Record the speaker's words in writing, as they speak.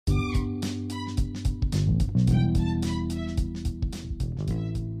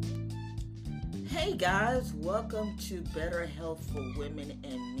Hey guys, welcome to Better Health for Women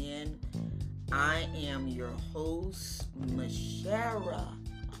and Men. I am your host, Mashara.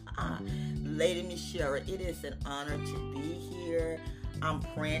 Lady Mashara, it is an honor to be here. I'm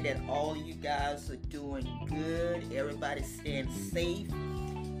praying that all of you guys are doing good. Everybody's staying safe.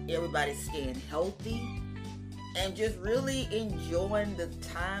 Everybody's staying healthy. And just really enjoying the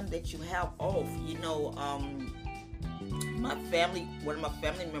time that you have off. One of my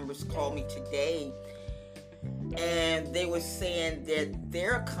family members called me today, and they were saying that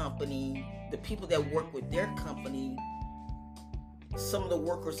their company, the people that work with their company, some of the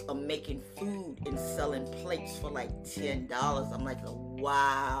workers are making food and selling plates for like $10. I'm like,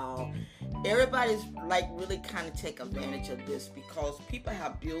 wow. Everybody's like really kind of take advantage of this because people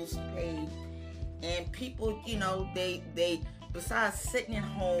have bills to pay, and people, they besides sitting at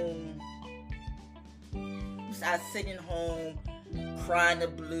home crying the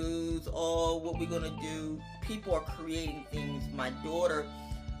blues, what we're gonna do, people are creating things. My daughter,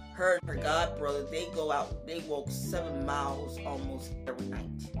 her and her god brother, they go out, they walk 7 miles almost every night.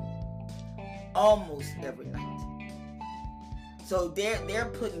 So they're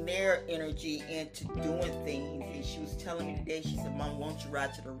putting their energy into doing things. And she was telling me today, she said, Mom, won't you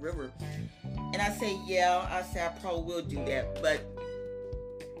ride to the river? And I say, yeah. I probably will do that, but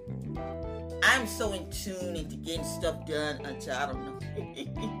I'm so in tune into getting stuff done until I don't know.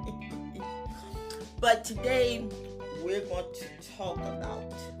 But today we're going to talk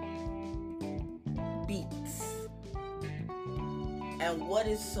about beets and what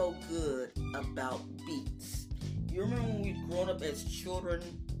is so good about beets. You remember when we grew up as children,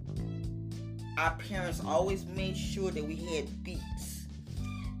 our parents always made sure that we had beets.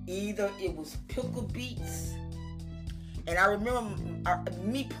 Either it was pickled beets. And I remember,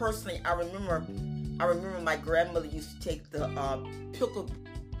 me personally, I remember my grandmother used to take the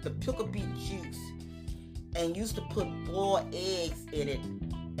pickled beet juice and used to put boiled eggs in it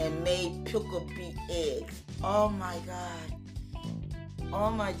and made pickled beet eggs. Oh my God. Oh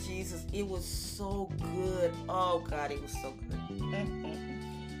my Jesus. It was so good. Oh God, it was so good.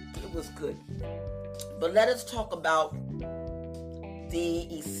 It was good. But let us talk about the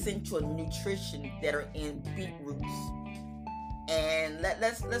essential nutrition that are in beetroots. And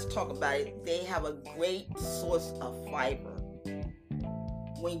let's talk about it. They have a great source of fiber.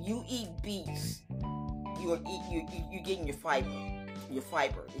 When you eat beets, you're getting your fiber. It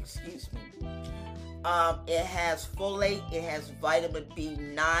has folate, it has vitamin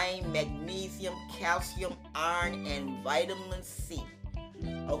B9, magnesium, calcium, iron, and vitamin C.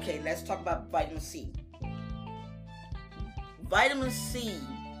 Okay, let's talk about vitamin C. Vitamin C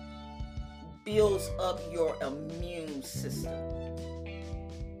builds up your immune system.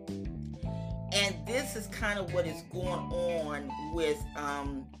 And this is kind of what is going on with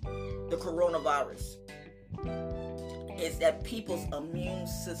the coronavirus. Is that people's immune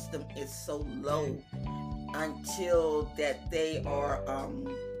system is so low until that they are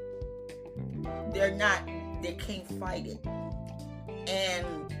they can't fight it. And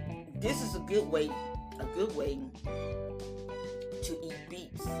this is a good way to eat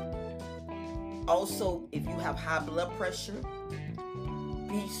beets. Also, if you have high blood pressure,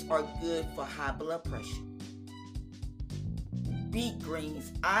 beets are good for high blood pressure. Beet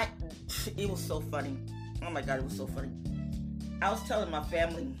greens, it was so funny. Oh my God, it was so funny. I was telling my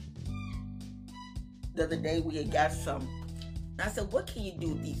family the other day we had got some. And I said, what can you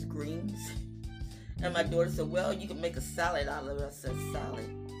do with these greens? And my daughter said, well, you can make a salad out of it. I said,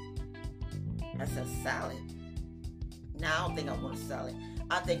 salad? Now, I don't think I want a salad.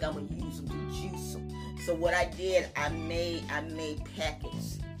 I think I'm going to use them to juice them. So what I did, I made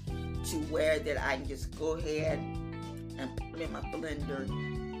packets to where that I can just go ahead and put them in my blender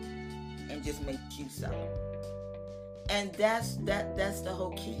and just make juice out of them. And that's the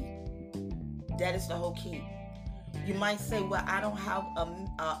whole key. That is the whole key. You might say, well, I don't have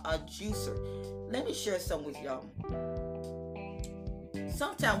a juicer. Let me share something with y'all.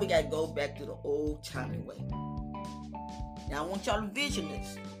 Sometimes we got to go back to the old-timey way. Now, I want y'all to vision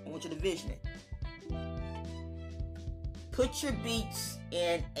this. I want you to vision it. Put your beets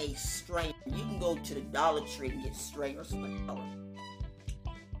in a strainer. You can go to the Dollar Tree and get strainers for $1.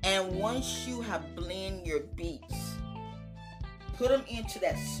 And once you have blended your beets, put them into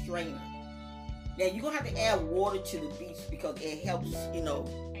that strainer. Now, you're going to have to add water to the beets because it helps,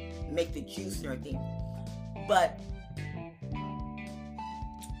 make the juice and everything. But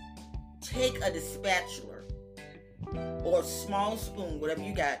take a spatula or a small spoon, whatever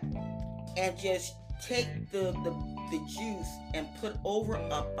you got, and just take the juice and put over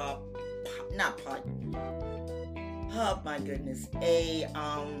oh my goodness,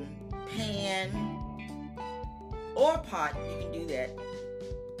 pan or pot, you can do that,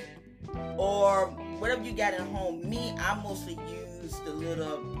 or whatever you got at home. Me, I mostly use the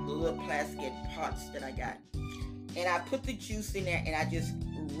little plastic pots that I got, and I put the juice in there and I just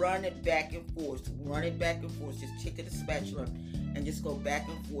run it back and forth, just take it to the spatula and just go back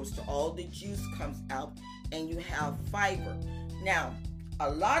and forth till all the juice comes out and you have fiber. Now, a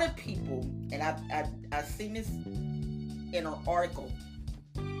lot of people, and I've seen this in an article,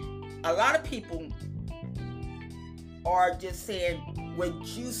 a lot of people are just saying, well,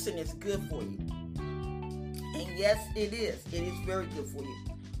 juicing is good for you. And yes, it is. It is very good for you.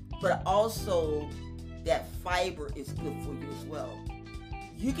 But also, that fiber is good for you as well.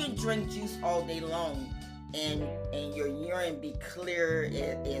 You can drink juice all day long and your urine be clear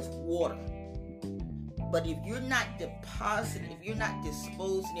as water. But if you're not disposing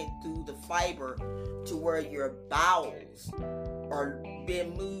it through the fiber to where your bowels are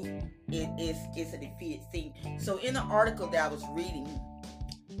being moved, it's a defeated thing. So in the article that I was reading,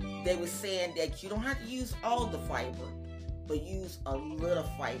 they were saying that you don't have to use all the fiber, but use a little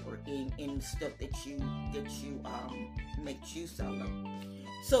fiber in stuff that you make juice out of.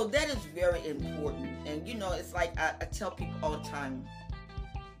 So that is very important. And it's like I tell people all the time,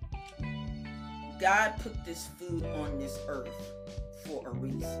 God put this food on this earth for a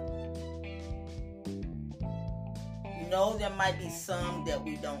reason. There might be some that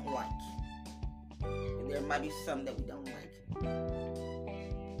we don't like. There might be some that we don't like.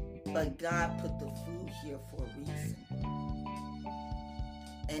 But God put the food here for a reason.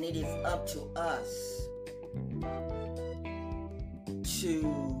 And it is up to us to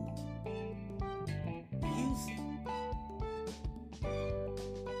use it.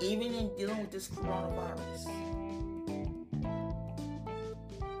 Even in dealing with this coronavirus,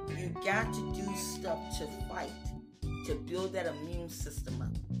 you got to do stuff to fight, to build that immune system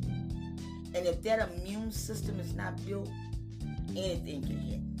up. And if that immune system is not built, anything can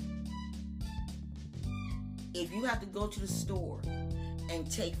hit. If you have to go to the store and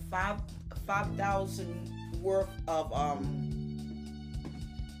take 5,000 worth of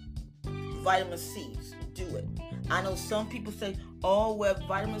vitamin C's, do it. I know some people say, oh, well,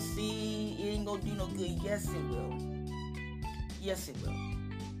 vitamin C, it ain't gonna do no good. Yes, it will. Yes, it will.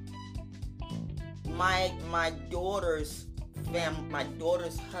 My daughter's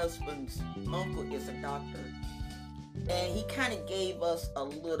husband's uncle is a doctor, and he kind of gave us a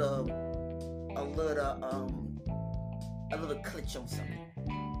little glitch on something.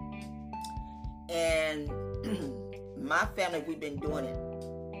 And my family, we've been doing it.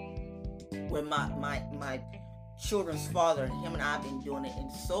 With my children's father, and him and I have been doing it,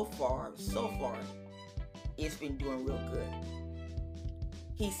 and so far, it's been doing real good.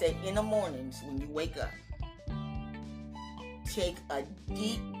 He said, in the mornings when you wake up, take a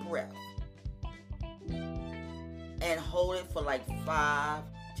deep breath and hold it for like 5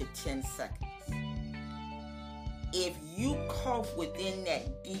 to 10 seconds. If you cough within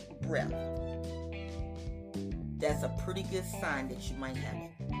that deep breath, that's a pretty good sign that you might have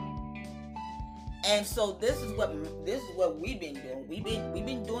it. And so this is what we've been doing. We've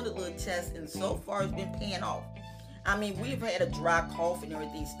been doing the little test, and so far it's been paying off. I mean, we've had a dry cough and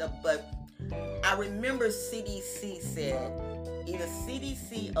everything stuff, but I remember CDC said, either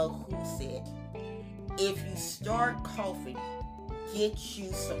CDC or WHO said, if you start coughing, get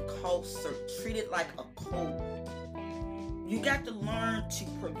you some cough syrup. Treat it like a cold. You got to learn to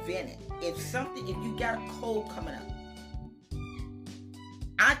prevent it. If you got a cold coming up,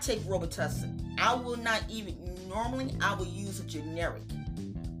 I take Robitussin. I will not even, normally I will use a generic,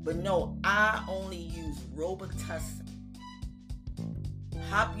 but no, I only use Robitussin.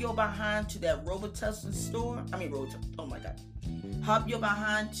 Hop your behind to that Robitussin store. Hop your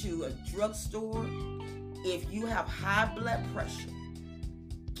behind to a drugstore. If you have high blood pressure,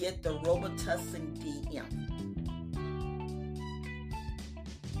 get the Robitussin DM.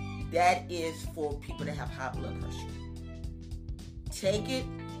 That is for people that have high blood pressure. Take it,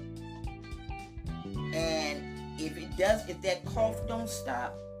 and if that cough don't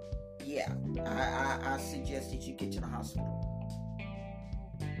stop, I suggest that you get to the hospital.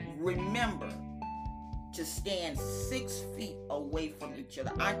 Remember to stand 6 feet away from each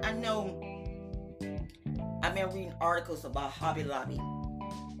other. I know I've been reading articles about Hobby Lobby,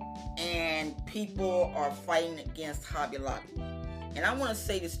 and people are fighting against Hobby Lobby. And I want to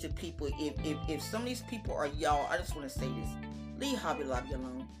say this to people, if some of these people are y'all, I just want to say this. Leave Hobby Lobby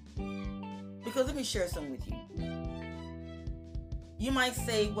alone. Because let me share something with you. You might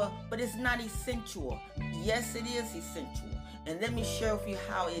say, well, but it's not essential. Yes, it is essential. And let me share with you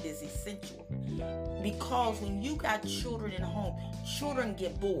how it is essential. Because when you got children in the home, children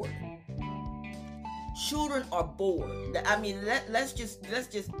get bored. Children are bored. I mean, let's just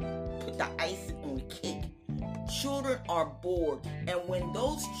put the icing on the cake. Children are bored, and when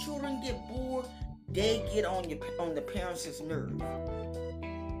those children get bored, they get on the parents' nerve.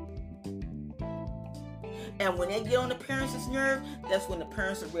 And when they get on the parents' nerve, that's when the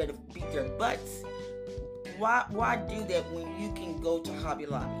parents are ready to beat their butts. Why do that when you can go to Hobby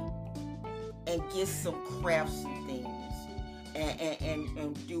Lobby and get some crafts and things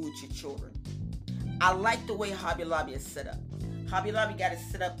and do with your children? I like the way Hobby Lobby is set up. Hobby Lobby got it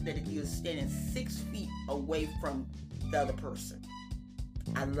set up that you're standing 6 feet away from the other person.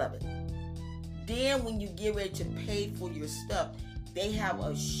 I love it. Then when you get ready to pay for your stuff, they have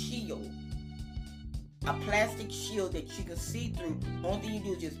a shield. A plastic shield that you can see through. Only thing you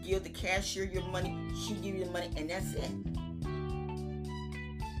do is just give the cashier your money, she give you the money, and that's it.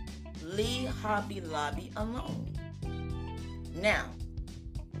 Leave Hobby Lobby alone. Now,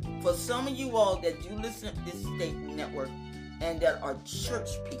 for some of you all that do listen to this state network and that are church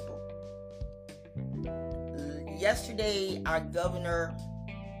people, yesterday our governor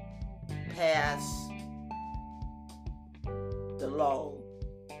passed the law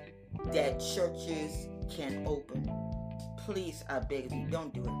that churches can open. Please, I beg of you,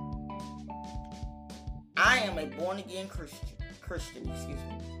 don't do it. I am a born-again Christian, excuse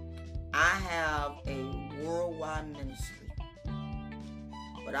me. I have a worldwide ministry.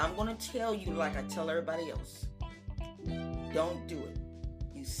 But I'm going to tell you like I tell everybody else. Don't do it.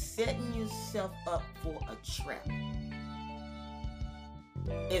 You're setting yourself up for a trap.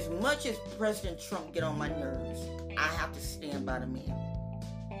 As much as President Trump get on my nerves, I have to stand by the man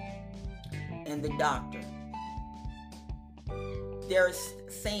and the doctor. They're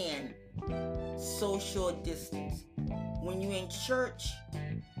saying social distance. When you're in church,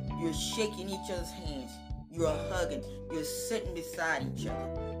 you're shaking each other's hands. You're hugging. You're sitting beside each other.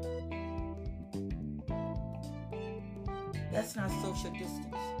 That's not social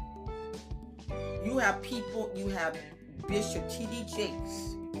distance. You have people, you have Bishop T.D.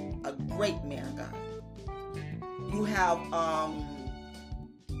 Jakes, a great man of God. You have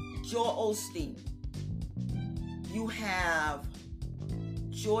Joel Osteen. You have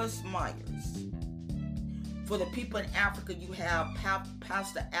Joyce Myers. For the people in Africa, you have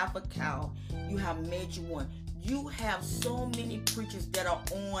Pastor Alpha Cow. You have Major One. You have so many preachers that are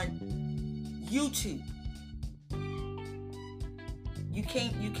on YouTube. You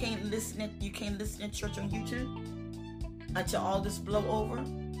can't listen to church on YouTube until all this blow over.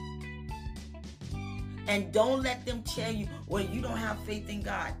 And don't let them tell you, well, you don't have faith in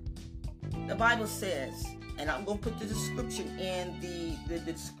God. The Bible says, and I'm going to put the description in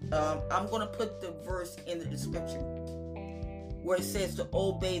I'm going to put the verse in the description where it says to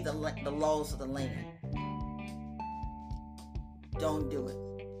obey the laws of the land. Don't do it.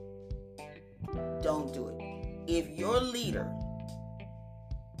 Don't do it. If your leader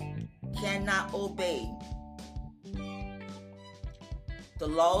cannot obey the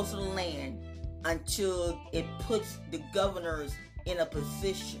laws of the land until it puts the governors in a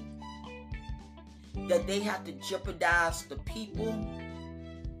position that they have to jeopardize the people,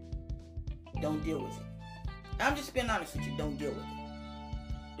 don't deal with it. I'm just being honest with you, don't deal with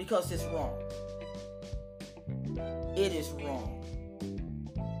it. Because it's wrong. It is wrong.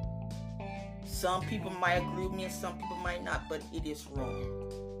 Some people might agree with me and some people might not, but it is wrong.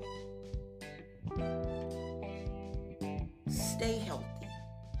 Stay healthy.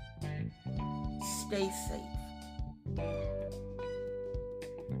 Stay safe.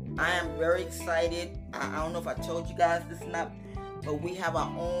 I am very excited. I don't know if I told you guys this or not, but we have our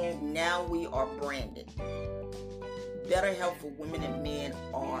own, now we are branded. Better Health for Women and Men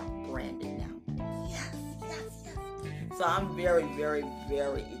are branded now. Yes. So I'm very, very,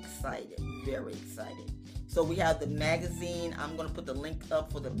 very excited. Very excited. So we have the magazine. I'm going to put the link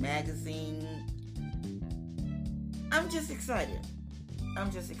up for the magazine. I'm just excited. I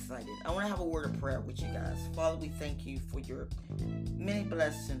want to have a word of prayer with you guys. Father, we thank you for your many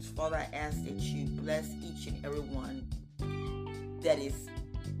blessings. Father, I ask that you bless each and every one that is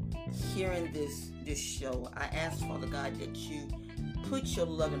hearing this show. I ask, Father God, that you put your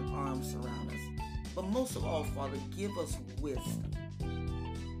loving arms around us. But most of all, Father, give us wisdom.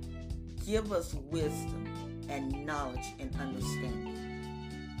 Give us wisdom and knowledge and understanding.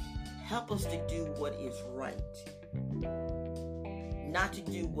 Help us to do what is right. Not to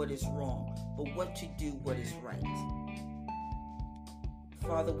do what is wrong, but what to do what is right.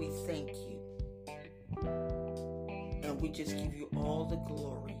 Father, we thank you. And we just give you all the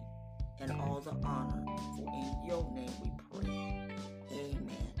glory and all the honor. For in your name we pray.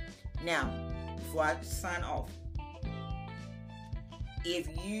 Amen. Now, before I sign off, if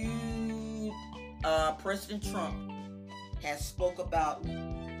you President Trump has spoke about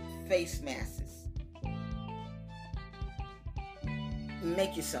face masks.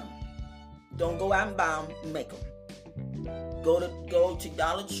 Make you some. Don't go out and buy them. Make them. Go to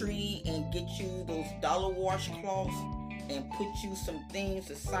Dollar Tree and get you those dollar washcloths and put you some things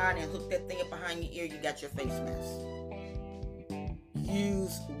aside and hook that thing up behind your ear. You got your face mask.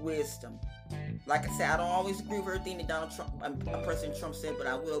 Use wisdom. Like I said, I don't always agree with everything that President Trump said, but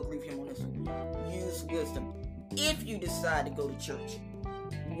I will agree with him on this one. Use wisdom. If you decide to go to church,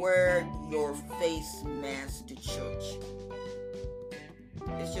 wear your face mask to church.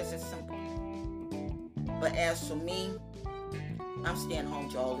 It's just as simple. But as for me, I'm staying home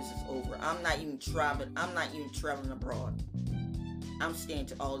till all this is over. I'm not even traveling abroad. I'm staying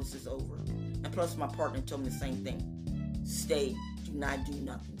till all this is over. And plus, my partner told me the same thing. Stay. Do not do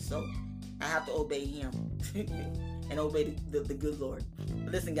nothing. So I have to obey him and obey the good Lord.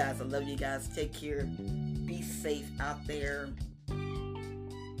 But listen, guys, I love you guys. Take care. Be safe out there.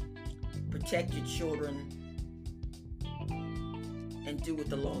 Protect your children. And do what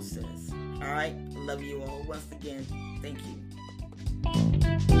the law says. All right? I love you all. Once again, thank you.